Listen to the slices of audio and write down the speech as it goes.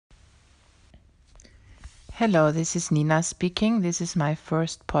Hello, this is Nina speaking. This is my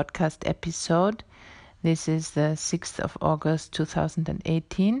first podcast episode. This is the 6th of August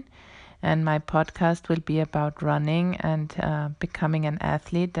 2018, and my podcast will be about running and becoming an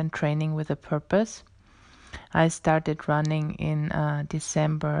athlete and training with a purpose. I started running in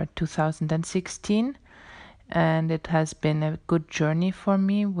December 2016, and it has been a good journey for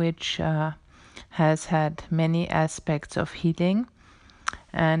me, which has had many aspects of healing.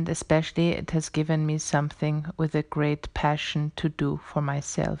 And especially it has given me something with a great passion to do for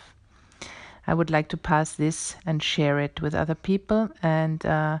myself. I would like to pass this and share it with other people. And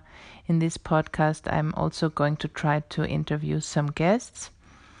in this podcast, I'm also going to try to interview some guests.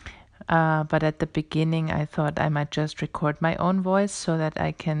 But at the beginning, I thought I might just record my own voice so that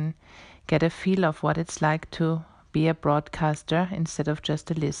I can get a feel of what it's like to be a broadcaster instead of just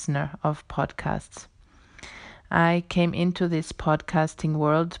a listener of podcasts. I came into this podcasting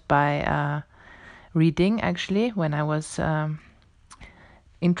world by reading, actually, when I was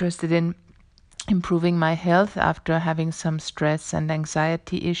interested in improving my health after having some stress and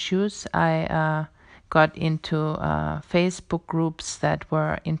anxiety issues. I got into Facebook groups that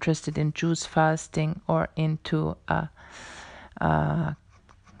were interested in juice fasting or into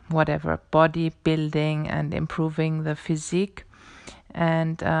bodybuilding and improving the physique.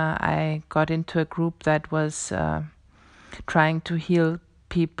 And I got into a group that was trying to heal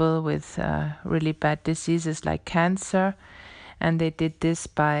people with really bad diseases like cancer. And they did this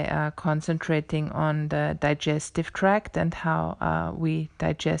by concentrating on the digestive tract and how we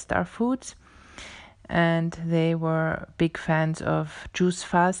digest our foods. And they were big fans of juice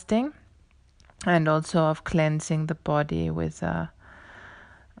fasting and also of cleansing the body with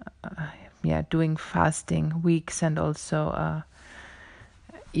doing fasting weeks and also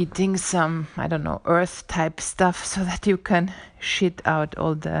eating some, earth type stuff so that you can shit out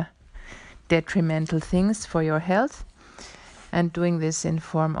all the detrimental things for your health, and doing this in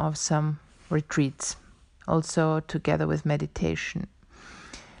form of some retreats, also together with meditation.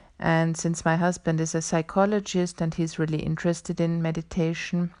 And since my husband is a psychologist and he's really interested in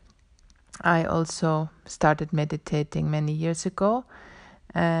meditation, I also started meditating many years ago,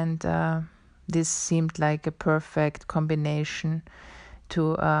 and this seemed like a perfect combination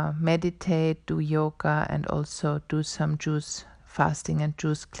to meditate, do yoga, and also do some juice fasting and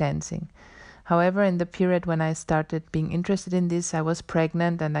juice cleansing. However, in the period when I started being interested in this, I was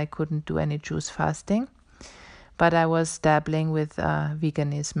pregnant and I couldn't do any juice fasting. But I was dabbling with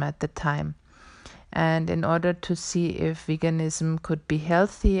veganism at the time. And in order to see if veganism could be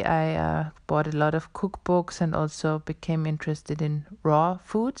healthy, I bought a lot of cookbooks and also became interested in raw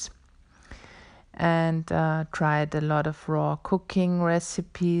foods. And tried a lot of raw cooking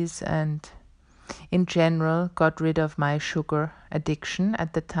recipes, and in general got rid of my sugar addiction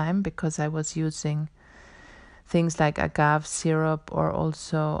at the time, because I was using things like agave syrup or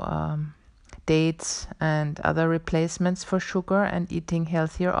also dates and other replacements for sugar, and eating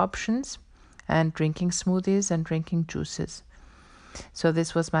healthier options and drinking smoothies and drinking juices. So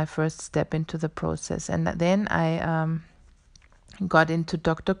this was my first step into the process. And then I got into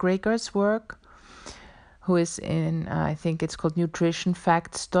Dr. Greger's work, who is in, I think it's called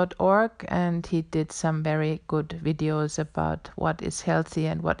nutritionfacts.org, and he did some very good videos about what is healthy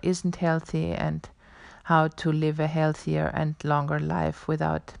and what isn't healthy, and how to live a healthier and longer life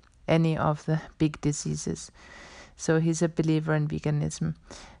without any of the big diseases. So he's a believer in veganism.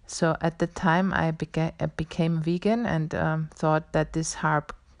 So at the time I became vegan and thought that this high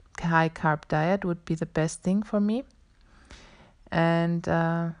carb diet would be the best thing for me. And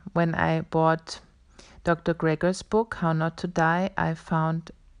when I bought Dr. Greger's book, How Not to Die, I found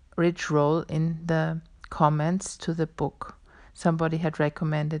Rich Roll in the comments to the book. Somebody had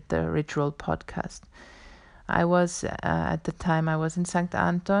recommended the Rich Roll podcast. I was, at the time, I was in St.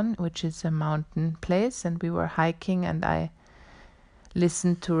 Anton, which is a mountain place, and we were hiking, and I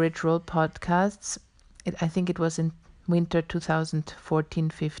listened to Rich Roll podcasts. I think it was in winter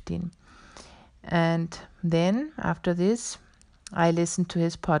 2014-15. And then, after this, I listened to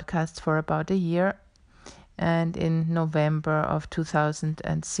his podcasts for about a year. And in November of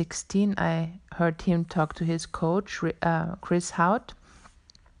 2016, I heard him talk to his coach, Chris Hout.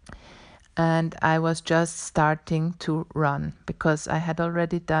 And I was just starting to run, because I had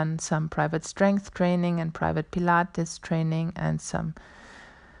already done some private strength training and private Pilates training and some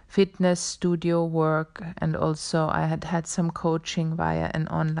fitness studio work. And also I had had some coaching via an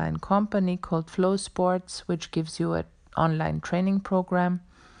online company called Flow Sports, which gives you an online training program.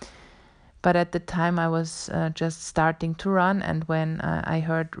 But at the time I was just starting to run, and when I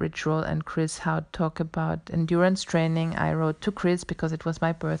heard Rich Roll and Chris Howe talk about endurance training, I wrote to Chris because it was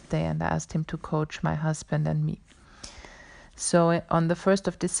my birthday, and I asked him to coach my husband and me. So on the 1st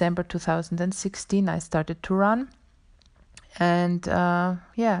of December 2016, I started to run. And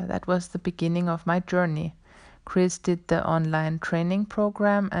that was the beginning of my journey. Chris did the online training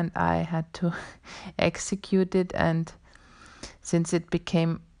program, and I had to execute it. And since it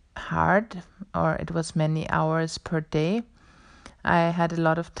became hard, or it was many hours per day, I had a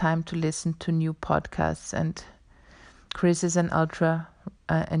lot of time to listen to new podcasts. And Chris is an ultra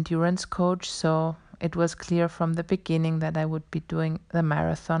endurance coach, so it was clear from the beginning that I would be doing the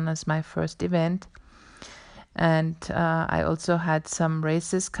marathon as my first event. And I also had some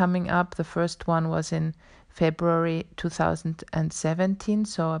races coming up. The first one was in February 2017,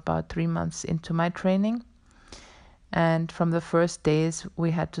 so about 3 months into my training. And from the first days,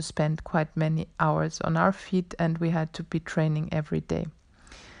 we had to spend quite many hours on our feet, and we had to be training every day.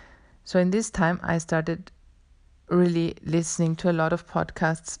 So in this time, I started really listening to a lot of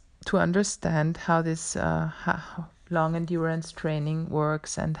podcasts to understand how this how long endurance training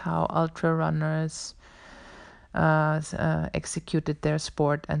works and how ultra runners executed their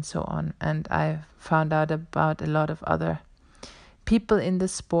sport and so on. And I found out about a lot of other people in the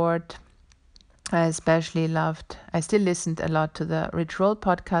sport. I especially I still listened a lot to the Rich Roll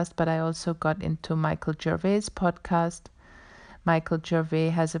podcast, but I also got into Michael Gervais' podcast. Michael Gervais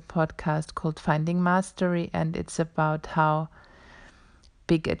has a podcast called Finding Mastery, and it's about how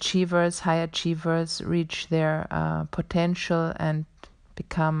big achievers, high achievers reach their potential and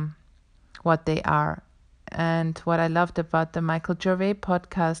become what they are. And what I loved about the Michael Gervais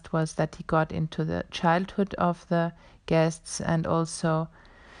podcast was that he got into the childhood of the guests and also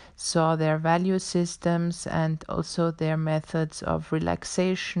saw their value systems and also their methods of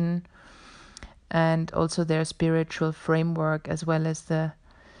relaxation and also their spiritual framework, as well as the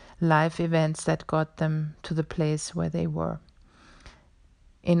life events that got them to the place where they were.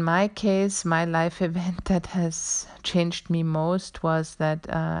 In my case, my life event that has changed me most was that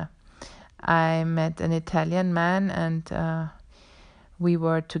I met an Italian man, and we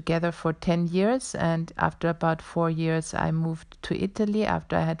were together for 10 years. And after about 4 years, I moved to Italy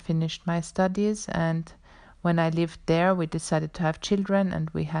after I had finished my studies. And when I lived there, we decided to have children,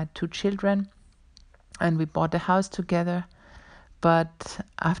 and we had 2 children. And we bought a house together. But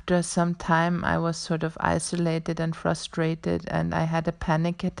after some time, I was sort of isolated and frustrated, and I had a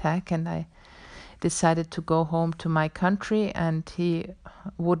panic attack, and I decided to go home to my country, and he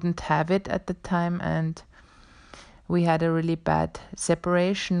wouldn't have it at the time, and we had a really bad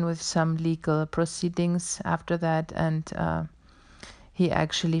separation with some legal proceedings after that, and he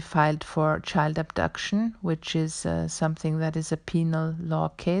actually filed for child abduction, which is something that is a penal law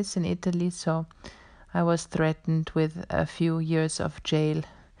case in Italy. So I was threatened with a few years of jail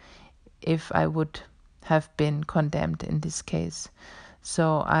if I would have been condemned in this case.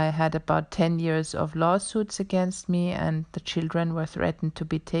 So I had about 10 years of lawsuits against me, and the children were threatened to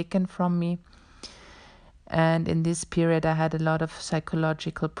be taken from me. And in this period, I had a lot of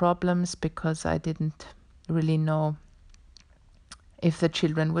psychological problems because I didn't really know if the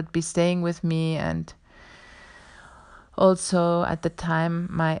children would be staying with me. And also at the time,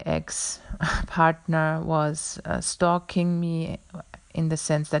 my ex-partner was stalking me, in the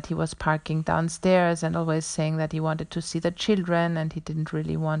sense that he was parking downstairs and always saying that he wanted to see the children, and he didn't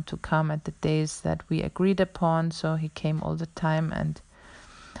really want to come at the days that we agreed upon, so he came all the time, and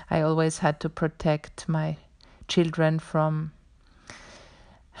I always had to protect my children from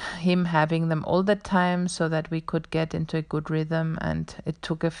him having them all the time so that we could get into a good rhythm. And it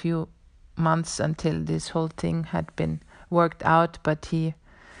took a few months until this whole thing had been worked out, but he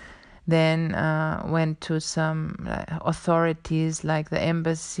then went to some authorities like the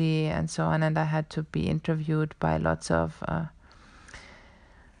embassy and so on, and I had to be interviewed by lots of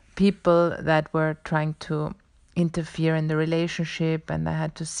people that were trying to interfere in the relationship, and I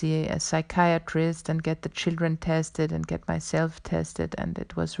had to see a psychiatrist and get the children tested and get myself tested, and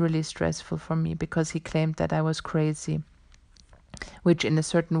it was really stressful for me because he claimed that I was crazy, which in a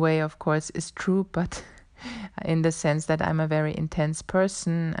certain way, of course, is true, but in the sense that I'm a very intense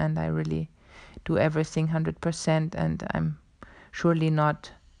person and I really do everything 100%, and I'm surely not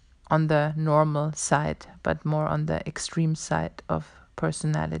on the normal side, but more on the extreme side of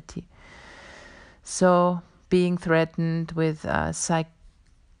personality. So being threatened with psychiatric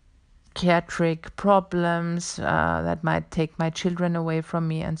problems that might take my children away from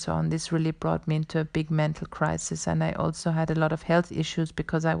me and so on, this really brought me into a big mental crisis. And I also had a lot of health issues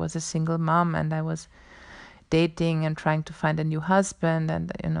because I was a single mom and I was dating and trying to find a new husband.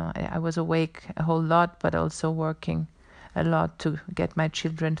 And, I was awake a whole lot, but also working a lot to get my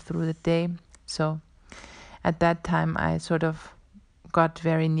children through the day. So at that time, I sort of got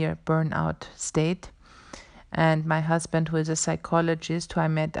very near burnout state. And my husband, who is a psychologist, who I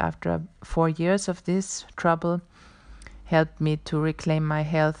met after 4 years of this trouble, helped me to reclaim my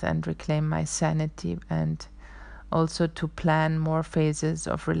health and reclaim my sanity, and also to plan more phases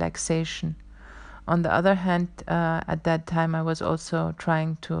of relaxation. On the other hand, at that time, I was also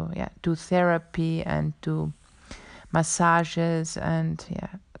trying to do therapy and do massages and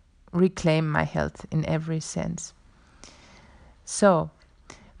reclaim my health in every sense. So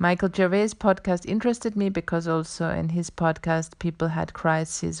Michael Gervais' podcast interested me because also in his podcast, people had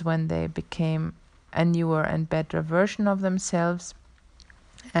crises when they became a newer and better version of themselves.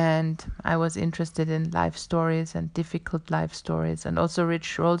 And I was interested in life stories and difficult life stories. And also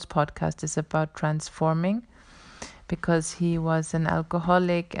Rich Roll's podcast is about transforming, because he was an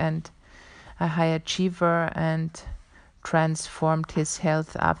alcoholic and a high achiever and transformed his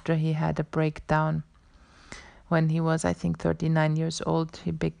health after he had a breakdown. When he was, I think, 39 years old,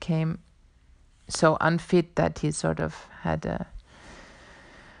 he became so unfit that he sort of had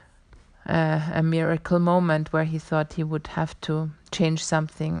a miracle moment where he thought he would have to change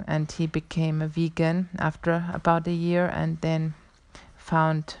something, and he became a vegan after about a year and then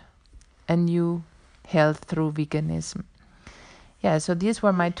found a new health through veganism. So these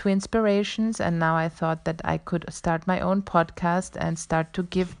were my two inspirations, and now I thought that I could start my own podcast and start to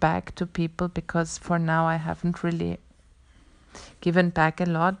give back to people, because for now I haven't really given back a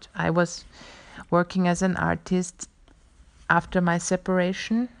lot. I was working as an artist after my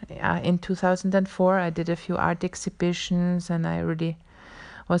separation. In 2004, I did a few art exhibitions, and I really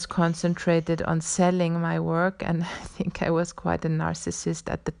was concentrated on selling my work, and I think I was quite a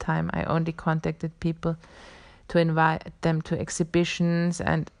narcissist at the time. I only contacted people to invite them to exhibitions,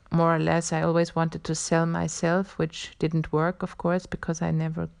 and more or less I always wanted to sell myself, which didn't work, of course, because I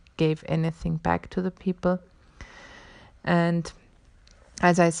never gave anything back to the people. And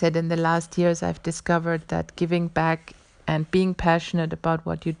as I said, in the last years, I've discovered that giving back and being passionate about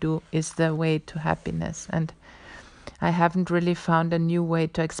what you do is the way to happiness. And I haven't really found a new way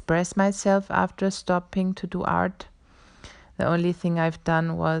to express myself after stopping to do art. The only thing I've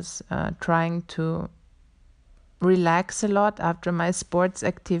done was trying to relax a lot after my sports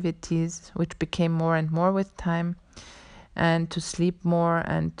activities, which became more and more with time, and to sleep more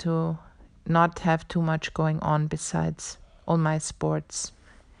and to not have too much going on besides all my sports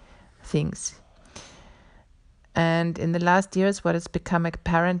things. And in the last years, what has become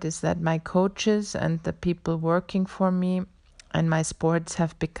apparent is that my coaches and the people working for me and my sports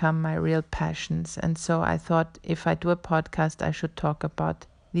have become my real passions. And so I thought, if I do a podcast, I should talk about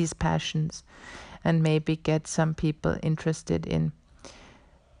these passions and maybe get some people interested in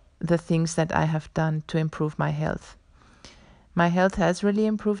the things that I have done to improve my health. My health has really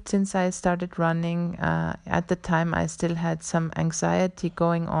improved since I started running. At the time, I still had some anxiety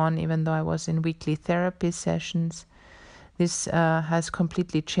going on, even though I was in weekly therapy sessions. This has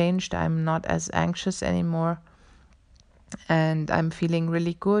completely changed. I'm not as anxious anymore, and I'm feeling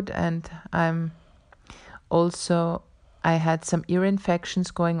really good. And I had some ear infections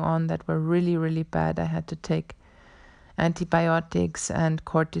going on that were really, really bad. I had to take antibiotics and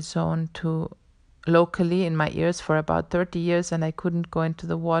cortisone locally in my ears for about 30 years, and I couldn't go into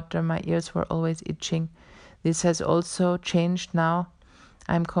the water. My ears were always itching. This has also changed now.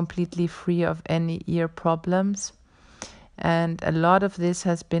 I'm completely free of any ear problems. And a lot of this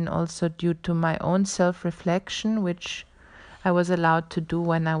has been also due to my own self-reflection, which I was allowed to do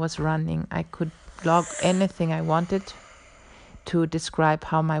when I was running. I could blog anything I wanted to describe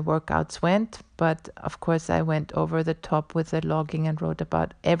how my workouts went, but of course I went over the top with the logging and wrote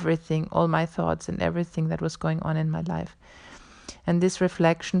about everything, all my thoughts and everything that was going on in my life. And this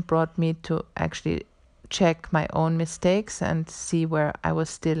reflection brought me to actually check my own mistakes and see where I was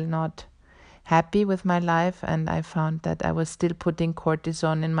still not happy with my life. And I found that I was still putting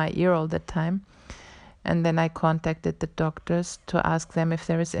cortisone in my ear all the time. And then I contacted the doctors to ask them if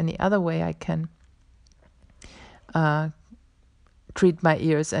there is any other way I can treat my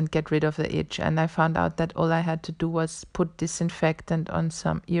ears and get rid of the itch. And I found out that all I had to do was put disinfectant on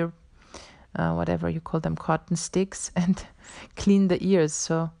some ear, whatever you call them, cotton sticks, and clean the ears.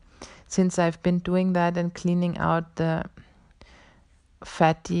 So since I've been doing that and cleaning out the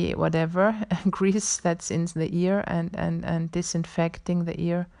fatty whatever grease that's in the ear and disinfecting the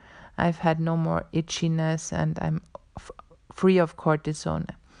ear, I've had no more itchiness, and I'm free of cortisone.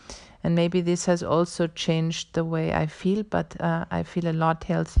 And maybe this has also changed the way I feel, but I feel a lot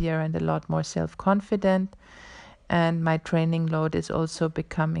healthier and a lot more self-confident. And my training load is also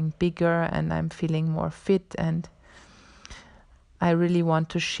becoming bigger, and I'm feeling more fit. And I really want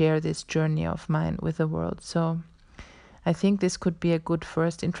to share this journey of mine with the world. So I think this could be a good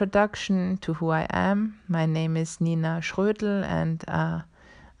first introduction to who I am. My name is Nina Schrödl, and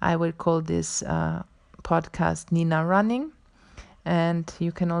I will call this podcast Nina Running. And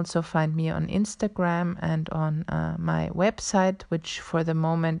you can also find me on Instagram and on my website, which for the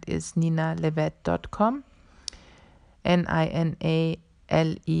moment is ninalevett.com,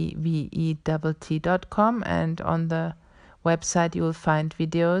 NINALEVETT.com. And on the website you will find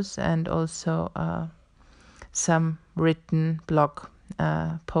videos and also some written blog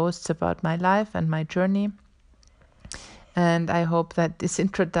posts about my life and my journey. And I hope that this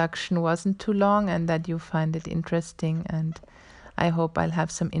introduction wasn't too long and that you find it interesting, and I hope I'll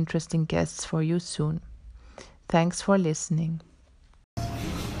have some interesting guests for you soon. Thanks for listening.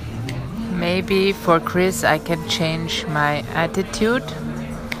 Maybe for Chris I can change my attitude.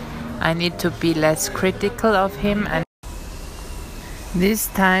 I need to be less critical of him. And this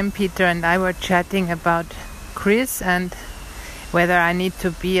time Peter and I were chatting about Chris and whether I need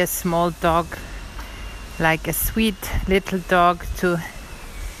to be a small dog, like a sweet little dog, to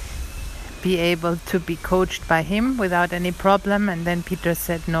be able to be coached by him without any problem. And then Peter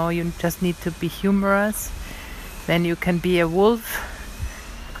said, no, you just need to be humorous, then you can be a wolf.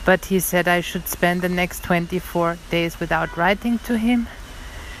 But he said I should spend the next 24 days without writing to him.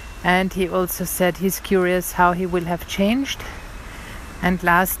 And he also said he's curious how he will have changed. And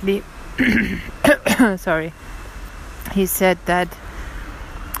lastly, sorry, he said that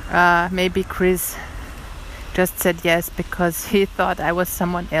maybe Chris just said yes because he thought I was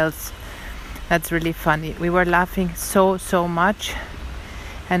someone else. That's really funny. We were laughing so much,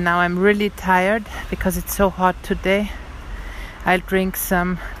 and now I'm really tired because it's so hot today. I'll drink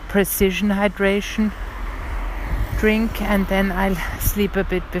some Precision Hydration drink, and then I'll sleep a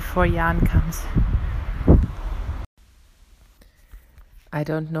bit before Jan comes. I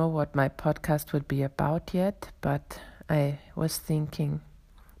don't know what my podcast would be about yet, but I was thinking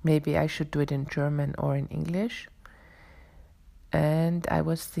maybe I should do it in German or in English. And I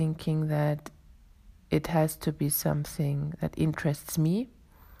was thinking that it has to be something that interests me.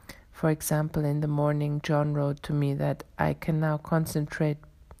 For example, in the morning, John wrote to me that I can now concentrate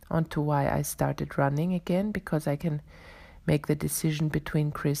onto why I started running again, because I can make the decision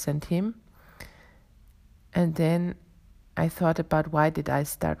between Chris and him. And then I thought about why did I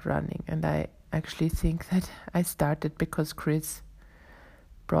start running, and I actually think that I started because Chris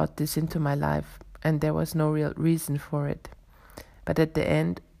brought this into my life, and there was no real reason for it. But at the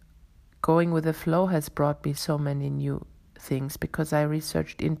end, going with the flow has brought me so many new things because I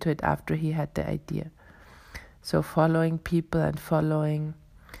researched into it after he had the idea. So following people and following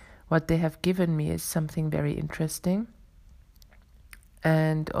what they have given me is something very interesting.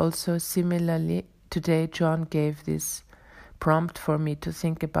 And also similarly, today John gave this prompt for me to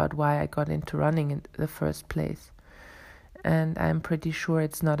think about why I got into running in the first place. And I'm pretty sure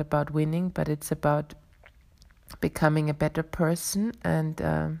it's not about winning, but it's about becoming a better person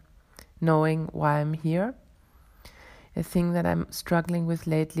and knowing why I'm here. A thing that I'm struggling with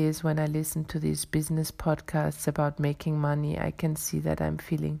lately is when I listen to these business podcasts about making money, I can see that I'm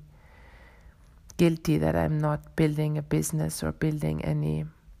feeling guilty that I'm not building a business or building any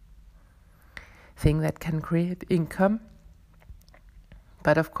thing that can create income.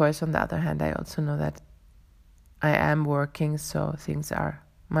 But of course, on the other hand, I also know that I am working, so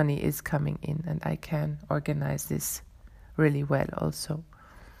money is coming in, and I can organize this really well also.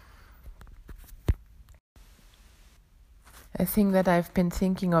 A thing that I've been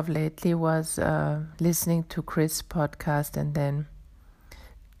thinking of lately was listening to Chris' podcast and then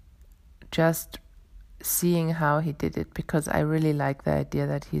just seeing how he did it, because I really like the idea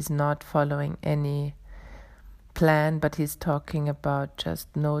that he's not following any plan, but he's talking about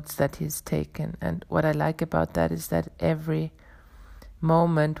just notes that he's taken. And what I like about that is that every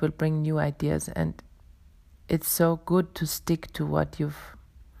moment will bring new ideas, and it's so good to stick to what you've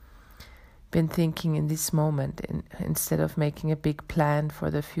been thinking in this moment, instead of making a big plan for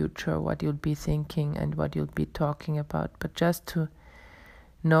the future, what you'll be thinking and what you'll be talking about, but just to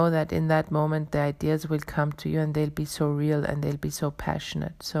know that in that moment the ideas will come to you and they'll be so real and they'll be so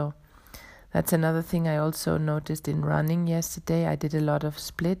passionate. So that's another thing I also noticed in running yesterday. I did a lot of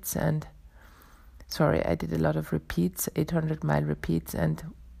splits I did a lot of repeats, 800-mile repeats, and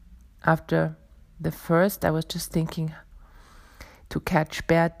after the first I was just thinking to catch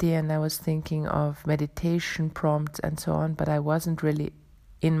Bertie, and I was thinking of meditation prompts and so on, but I wasn't really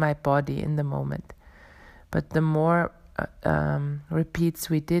in my body in the moment. But the more repeats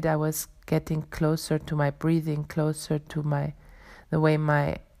we did, I was getting closer to my breathing, closer to the way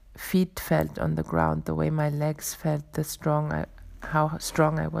my feet felt on the ground, the way my legs felt, how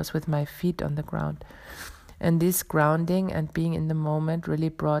strong I was with my feet on the ground. And this grounding and being in the moment really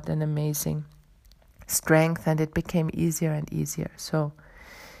brought an amazing strength, and it became easier and easier. So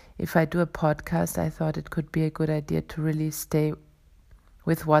if I do a podcast, I thought it could be a good idea to really stay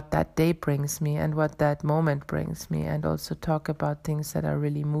with what that day brings me and what that moment brings me, and also talk about things that are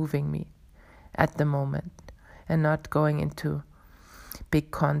really moving me at the moment, and not going into big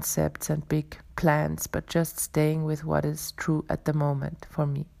concepts and big plans, but just staying with what is true at the moment for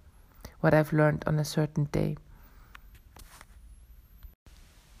me, what I've learned on a certain day.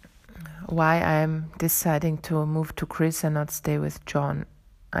 Why I'm deciding to move to Chris and not stay with John.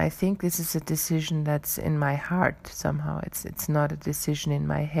 I think this is a decision that's in my heart somehow. It's not a decision in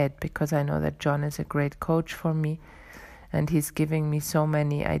my head, because I know that John is a great coach for me, and he's giving me so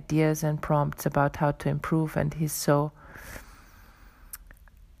many ideas and prompts about how to improve, and he's so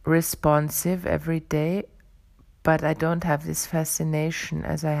responsive every day. But I don't have this fascination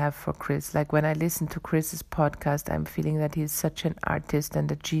as I have for Chris. Like when I listen to Chris's podcast, I'm feeling that he's such an artist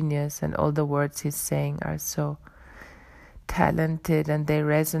and a genius, and all the words he's saying are so talented and they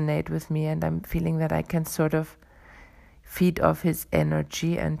resonate with me, and I'm feeling that I can sort of feed off his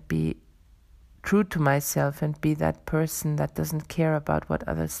energy and be true to myself and be that person that doesn't care about what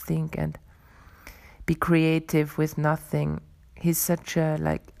others think and be creative with nothing. He's such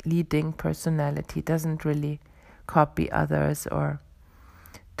a leading personality, doesn't really copy others or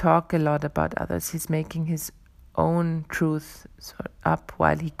talk a lot about others. He's making his own truth up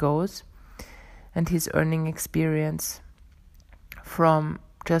while he goes, and he's earning experience from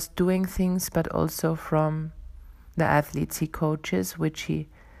just doing things, but also from the athletes he coaches, which he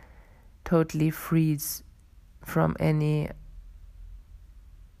totally frees from any,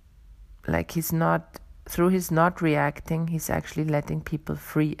 he's not, through his not reacting, he's actually letting people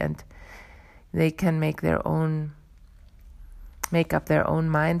free, and they can make up their own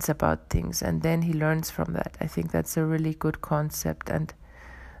minds about things, and then he learns from that. I think that's a really good concept. And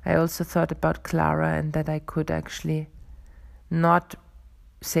I also thought about Clara, and that I could actually not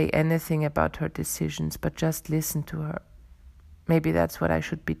say anything about her decisions, but just listen to her. Maybe that's what I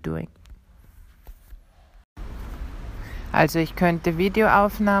should be doing. Also ich könnte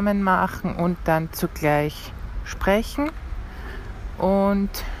Videoaufnahmen machen und dann zugleich sprechen, und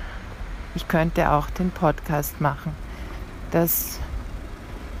ich könnte auch den Podcast machen. Das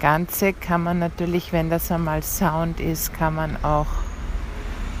Ganze kann man natürlich, wenn das einmal Sound ist, kann man auch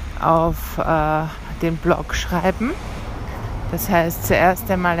auf den Blog schreiben. Das heißt, zuerst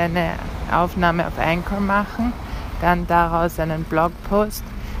einmal eine Aufnahme auf Anchor machen, dann daraus einen Blogpost,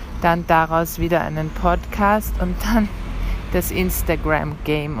 dann daraus wieder einen Podcast und dann das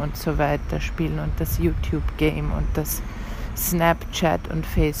Instagram-Game und so weiter spielen und das YouTube-Game und das Snapchat- und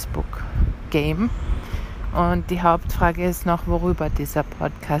Facebook-Game. Und die Hauptfrage ist noch, worüber dieser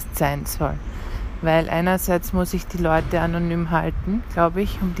Podcast sein soll. Weil einerseits muss ich die Leute anonym halten, glaube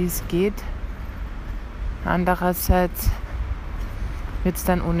ich, um die es geht. Andererseits wird es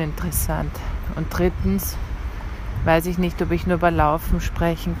dann uninteressant. Und drittens weiß ich nicht, ob ich nur über Laufen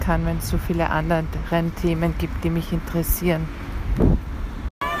sprechen kann, wenn es so viele andere Themen gibt, die mich interessieren.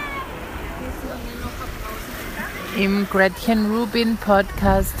 Im Gretchen Rubin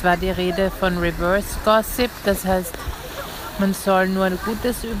Podcast war die Rede von Reverse Gossip, das heißt, man soll nur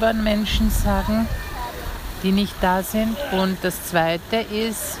Gutes über Menschen sagen, die nicht da sind. Und das Zweite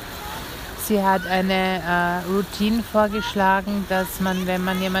ist, sie hat eine Routine vorgeschlagen, dass man, wenn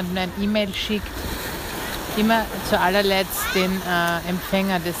man jemandem ein E-Mail schickt, immer zu allerletzt den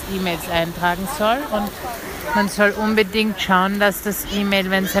Empfänger des E-Mails eintragen soll. Und man soll unbedingt schauen, dass das E-Mail,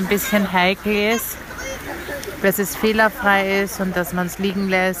 wenn es ein bisschen heikel ist, dass es fehlerfrei ist und dass man es liegen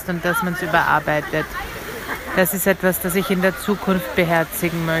lässt und dass man es überarbeitet. Das ist etwas, das ich in der Zukunft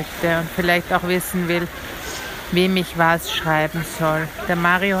beherzigen möchte und vielleicht auch wissen will, wem ich was schreiben soll. Der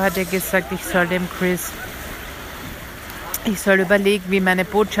Mario hat ja gesagt, ich soll überlegen, wie meine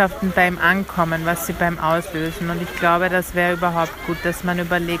Botschaften bei ihm ankommen, was sie beim auslösen. Und ich glaube, das wäre überhaupt gut, dass man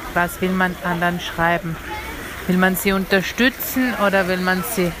überlegt, was will man anderen schreiben. Will man sie unterstützen oder will man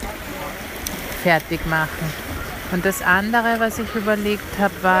sie fertig machen? Und das andere, was ich überlegt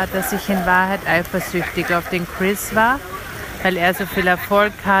habe, war, dass ich in Wahrheit eifersüchtig auf den Chris war, weil er so viel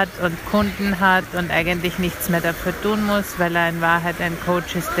Erfolg hat und Kunden hat und eigentlich nichts mehr dafür tun muss, weil er in Wahrheit ein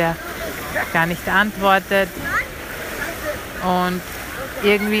Coach ist, der gar nicht antwortet. Und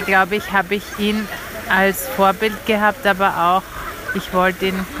irgendwie, glaube ich, habe ich ihn als Vorbild gehabt, aber auch Ich wollte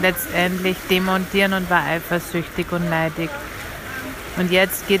ihn letztendlich demontieren und war eifersüchtig und neidig. Und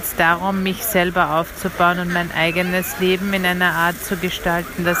jetzt geht es darum, mich selber aufzubauen und mein eigenes Leben in einer Art zu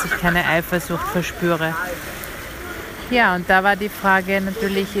gestalten, dass ich keine Eifersucht verspüre. Ja, und da war die Frage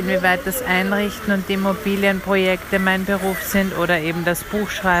natürlich, inwieweit das Einrichten und die Immobilienprojekte mein Beruf sind oder eben das Buch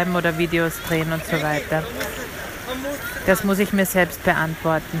schreiben oder Videos drehen und so weiter. Das muss ich mir selbst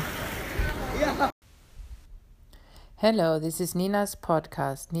beantworten. Hello, this is Nina's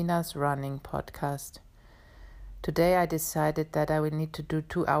podcast, Nina's Running Podcast. Today I decided that I will need to do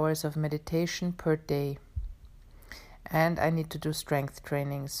 2 hours of meditation per day. And I need to do strength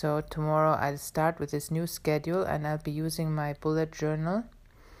training. So tomorrow I'll start with this new schedule and I'll be using my bullet journal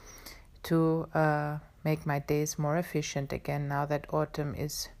to make my days more efficient again now that autumn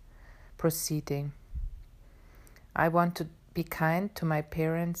is proceeding. I want to be kind to my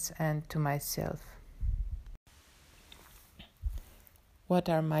parents and to myself. What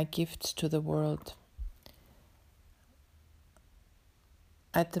are my gifts to the world?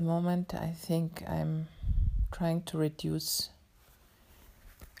 At the moment, I think I'm trying to reduce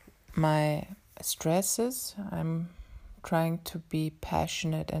my stresses. I'm trying to be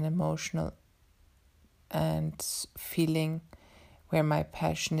passionate and emotional and feeling where my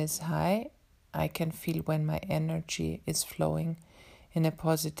passion is high. I can feel when my energy is flowing in a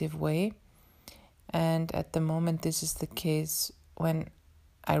positive way. And at the moment, this is the case when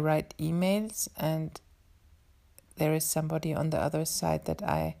I write emails and there is somebody on the other side that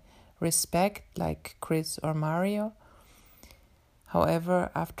I respect, like Chris or Mario.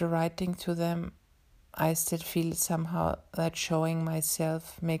 However, after writing to them, I still feel somehow that showing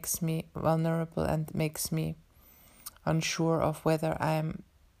myself makes me vulnerable and makes me unsure of whether I'm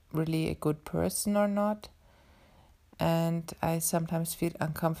really a good person or not. And I sometimes feel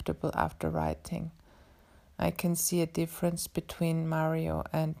uncomfortable after writing. I can see a difference between Mario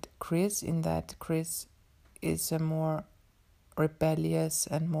and Chris in that Chris is a more rebellious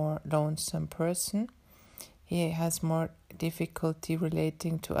and more lonesome person. He has more difficulty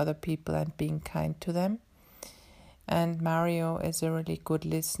relating to other people and being kind to them. And Mario is a really good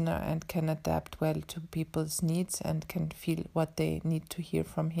listener and can adapt well to people's needs and can feel what they need to hear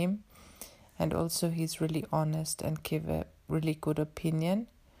from him. And also he's really honest and give a really good opinion.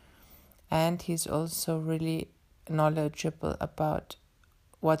 And he's also really knowledgeable about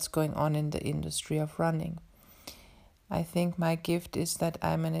what's going on in the industry of running. I think my gift is that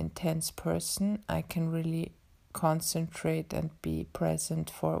I'm an intense person. I can really concentrate and be present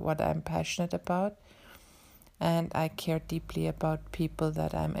for what I'm passionate about. And I care deeply about people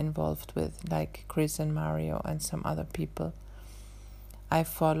that I'm involved with, like Chris and Mario and some other people. I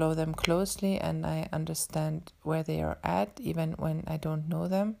follow them closely and I understand where they are at, even when I don't know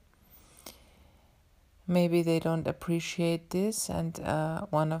them. Maybe they don't appreciate this, and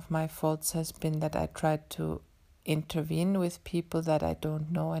one of my faults has been that I tried to intervene with people that I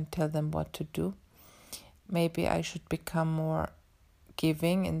don't know and tell them what to do. Maybe I should become more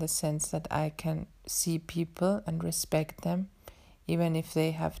giving in the sense that I can see people and respect them, even if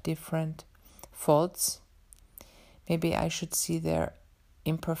they have different faults. Maybe I should see their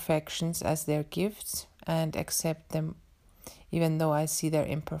imperfections as their gifts and accept them, even though I see their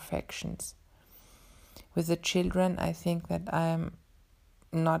imperfections. With the children, I think that I'm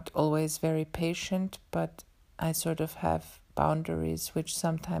not always very patient, but I sort of have boundaries which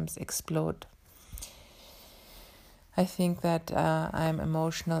sometimes explode. I think that I'm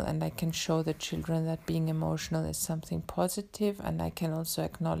emotional and I can show the children that being emotional is something positive, and I can also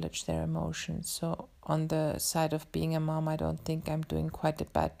acknowledge their emotions. So on the side of being a mom, I don't think I'm doing quite a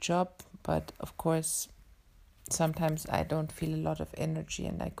bad job, but of course sometimes I don't feel a lot of energy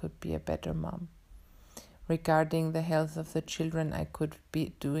and I could be a better mom. Regarding the health of the children, I could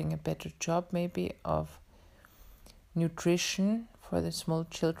be doing a better job maybe of nutrition for the small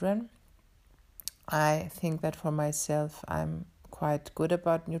children. I think that for myself I'm quite good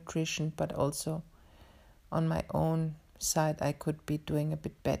about nutrition, but also on my own side I could be doing a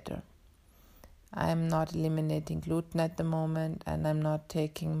bit better. I'm not eliminating gluten at the moment and I'm not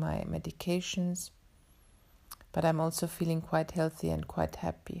taking my medications, but I'm also feeling quite healthy and quite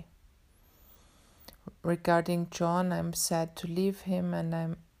happy. Regarding John, I'm sad to leave him and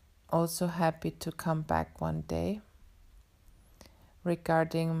I'm also happy to come back one day.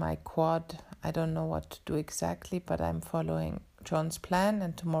 Regarding my quad, I don't know what to do exactly, but I'm following John's plan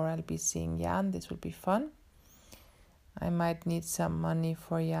and tomorrow I'll be seeing Jan. This will be fun. I might need some money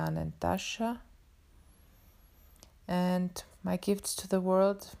for Jan and Dasha. And my gifts to the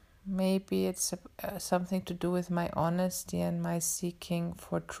world, maybe it's something to do with my honesty and my seeking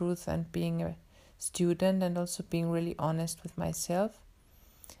for truth and being a student, and also being really honest with myself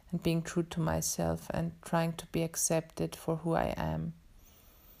and being true to myself and trying to be accepted for who I am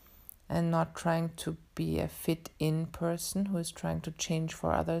and not trying to be a fit-in person who is trying to change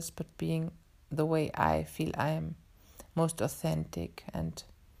for others, but being the way I feel I am most authentic. And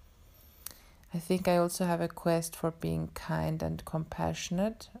I think I also have a quest for being kind and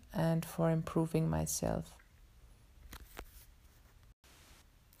compassionate and for improving myself.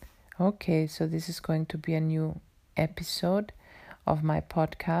 Okay, so this is going to be a new episode of my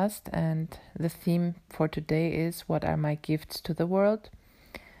podcast, and the theme for today is, what are my gifts to the world?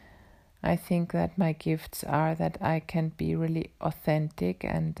 I think that my gifts are that I can be really authentic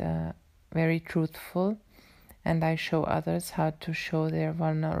and very truthful, and I show others how to show their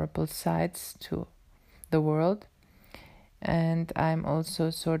vulnerable sides to the world. And I'm also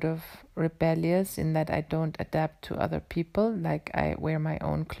sort of rebellious in that I don't adapt to other people. Like, I wear my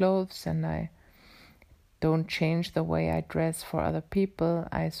own clothes and I don't change the way I dress for other people.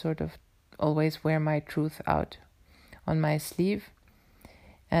 I sort of always wear my truth out on my sleeve.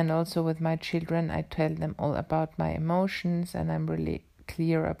 And also with my children, I tell them all about my emotions, and I'm really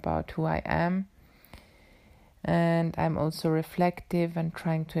clear about who I am. And I'm also reflective and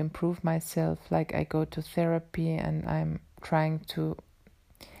trying to improve myself. Like, I go to therapy and I'm trying to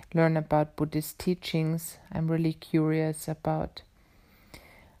learn about Buddhist teachings. I'm really curious about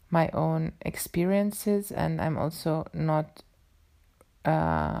my own experiences, and I'm also not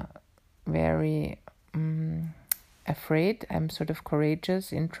very afraid. I'm sort of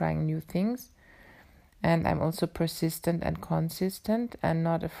courageous in trying new things, and I'm also persistent and consistent and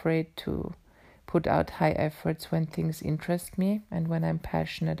not afraid to put out high efforts when things interest me and when I'm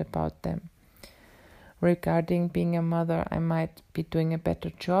passionate about them. Regarding being a mother, I might be doing a better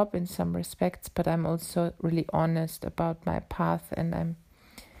job in some respects, but I'm also really honest about my path, and I'm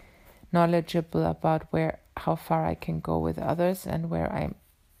knowledgeable about how far I can go with others and where I'm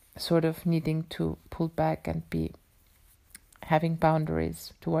sort of needing to pull back and be having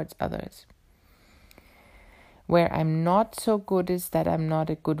boundaries towards others. Where I'm not so good is that I'm not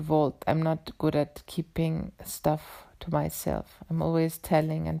a good vault. I'm not good at keeping stuff to myself. I'm always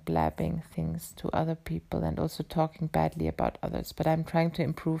telling and blabbing things to other people and also talking badly about others. But I'm trying to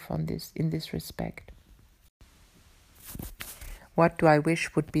improve on this in this respect. What do I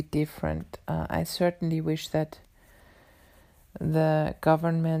wish would be different? I certainly wish that the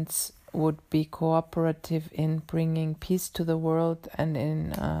governments would be cooperative in bringing peace to the world and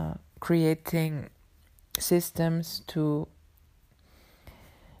in creating systems to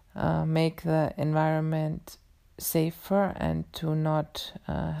make the environment safer and to not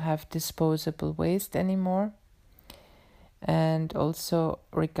have disposable waste anymore. And also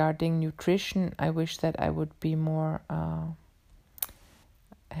regarding nutrition, I wish that I would be more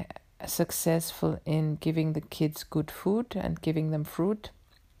successful in giving the kids good food and giving them fruit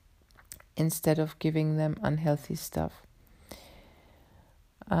instead of giving them unhealthy stuff.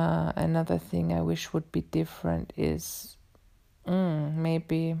 Another thing I wish would be different is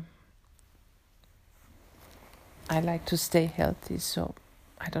maybe I like to stay healthy, so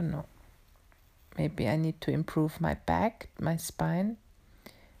I don't know. Maybe I need to improve my back, my spine.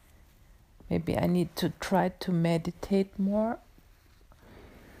 Maybe I need to try to meditate more.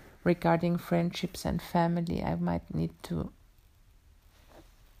 Regarding friendships and family, I might need to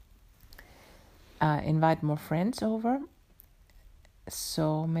invite more friends over.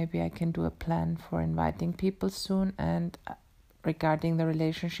 So maybe I can do a plan for inviting people soon. And regarding the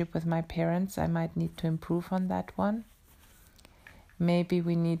relationship with my parents, I might need to improve on that one. Maybe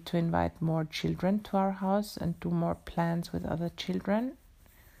we need to invite more children to our house and do more plans with other children.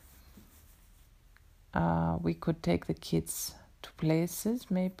 We could take the kids to places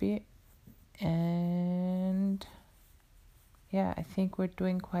maybe. And yeah, I think we're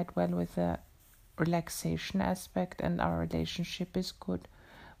doing quite well with the relaxation aspect, and our relationship is good.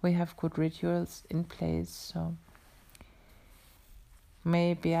 We have good rituals in place, so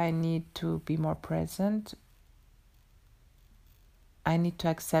maybe I need to be more present. I need to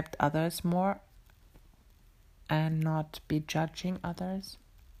accept others more and not be judging others.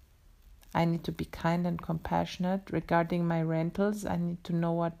 I need to be kind and compassionate. Regarding my rentals, I need to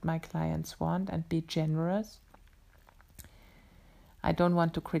know what my clients want and be generous. I don't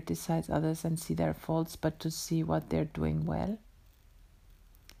want to criticize others and see their faults, but to see what they're doing well.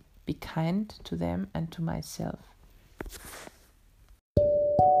 Be kind to them and to myself.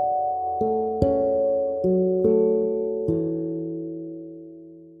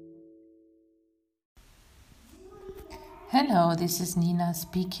 Hello, this is Nina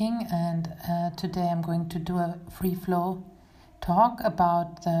speaking, and today I'm going to do a free flow talk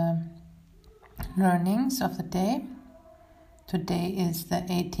about the learnings of the day. Today is the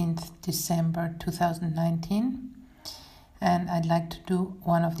 18th December 2019, and I'd like to do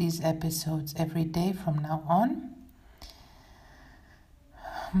one of these episodes every day from now on.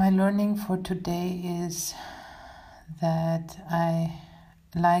 My learning for today is that I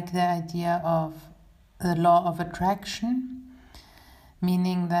like the idea of the law of attraction,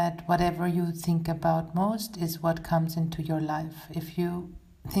 meaning that whatever you think about most is what comes into your life. If you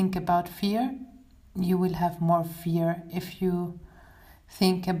think about fear, you will have more fear. If you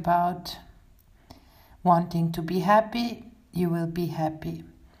think about wanting to be happy, you will be happy.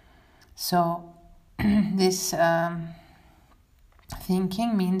 So this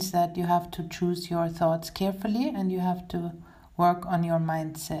thinking means that you have to choose your thoughts carefully and you have to work on your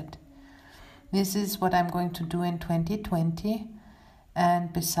mindset. This is what I'm going to do in 2020.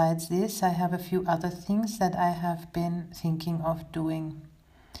 And besides this, I have a few other things that I have been thinking of doing.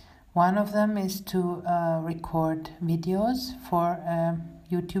 One of them is to record videos for a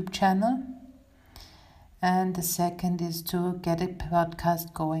YouTube channel. And the second is to get a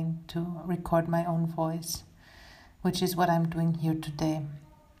podcast going, to record my own voice, which is what I'm doing here today.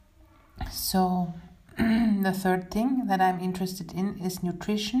 So the third thing that I'm interested in is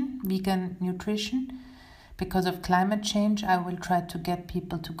nutrition, vegan nutrition. Because of climate change, I will try to get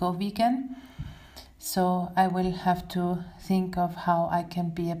people to go vegan. So I will have to think of how I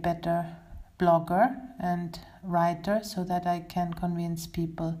can be a better blogger and writer so that I can convince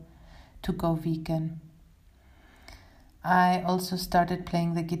people to go vegan. I also started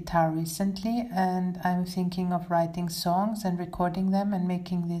playing the guitar recently, and I'm thinking of writing songs and recording them and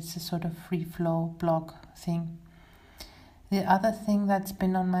making this a sort of free flow blog thing. The other thing that's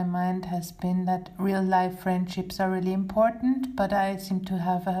been on my mind has been that real life friendships are really important, but I seem to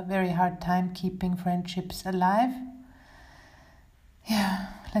have a very hard time keeping friendships alive. Yeah,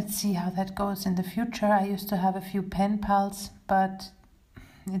 let's see how that goes in the future. I used to have a few pen pals, but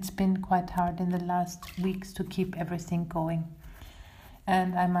it's been quite hard in the last weeks to keep everything going.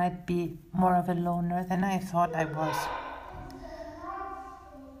 And I might be more of a loner than I thought I was.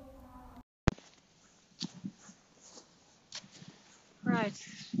 Right.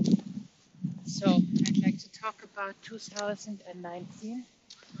 So I'd like to talk about 2019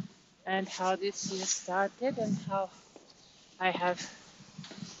 and how this year started and how I have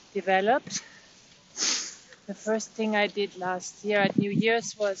developed. The first thing I did last year at New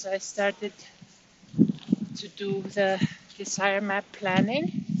Year's was I started to do the Desire Map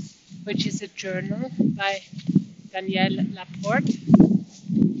Planning, which is a journal by Danielle Laporte.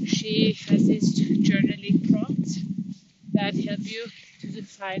 She has these journaling prompts that help you to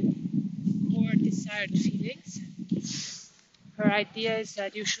define core desired feelings. Her idea is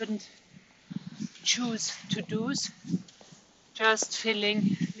that you shouldn't choose to-dos, just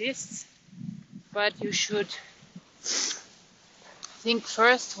filling lists, but you should think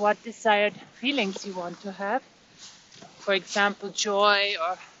first what desired feelings you want to have. For example, joy,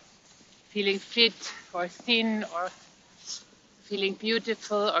 or feeling fit or thin, or feeling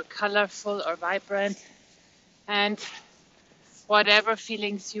beautiful or colorful or vibrant. And whatever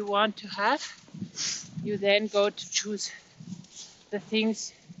feelings you want to have, you then go to choose the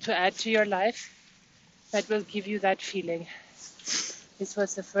things to add to your life that will give you that feeling. This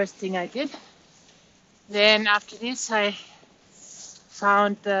was the first thing I did. Then after this, I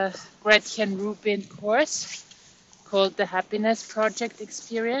found the Gretchen Rubin course called the Happiness Project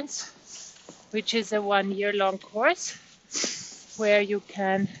Experience, which is a 1-year-long course where you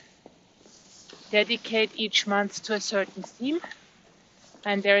can dedicate each month to a certain theme.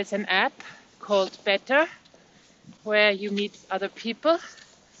 And there is an app called Better where you meet other people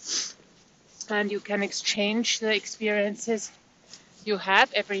and you can exchange the experiences you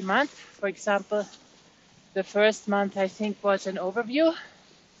have every month. For example, the first month I think was an overview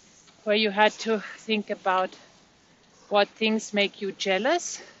where you had to think about what things make you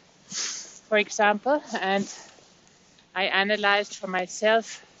jealous, for example, and I analyzed for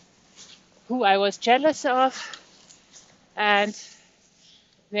myself who I was jealous of. And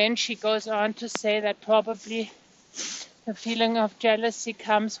then she goes on to say that probably the feeling of jealousy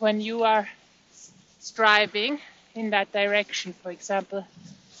comes when you are striving in that direction. For example,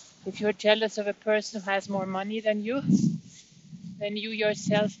 if you're jealous of a person who has more money than you, then you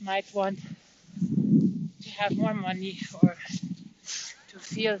yourself might want to have more money or to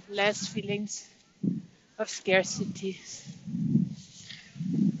feel less feelings of scarcity.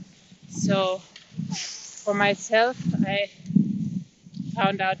 So for myself, I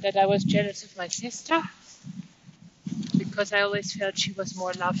found out that I was jealous of my sister because I always felt she was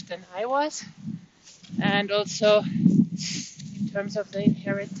more loved than I was. And also in terms of the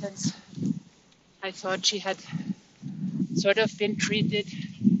inheritance I thought she had sort of been treated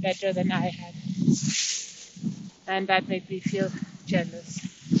better than I had. And that made me feel jealous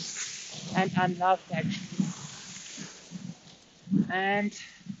and unloved, actually. And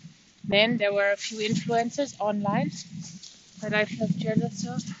then there were a few influencers online that I felt jealous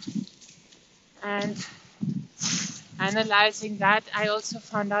of. And analyzing that, I also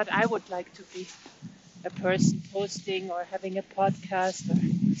found out I would like to be a person posting or having a podcast or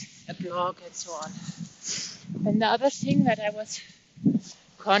a blog and so on. And the other thing that I was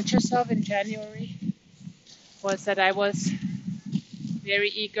conscious of in January was that I was very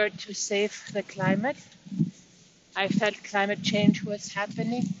eager to save the climate. I felt climate change was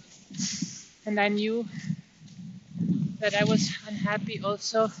happening, and I knew that I was unhappy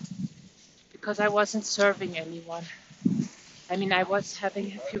also because I wasn't serving anyone. I mean, I was having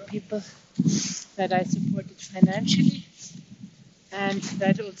a few people that I supported financially, and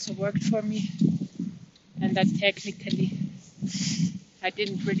that also worked for me, and that technically I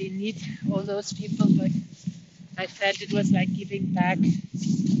didn't really need all those people, but I felt it was like giving back,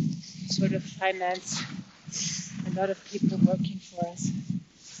 sort of finance a lot of people working for us.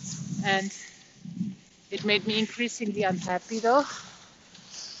 And it made me increasingly unhappy, though,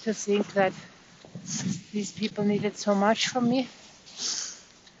 to think that these people needed so much from me.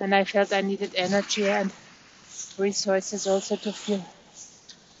 And I felt I needed energy and resources also to feel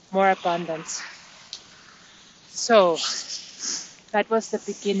more abundance. So that was the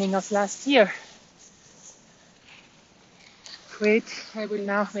beginning of last year. Great, I will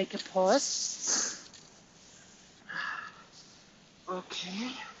now make a pause.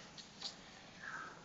 Okay.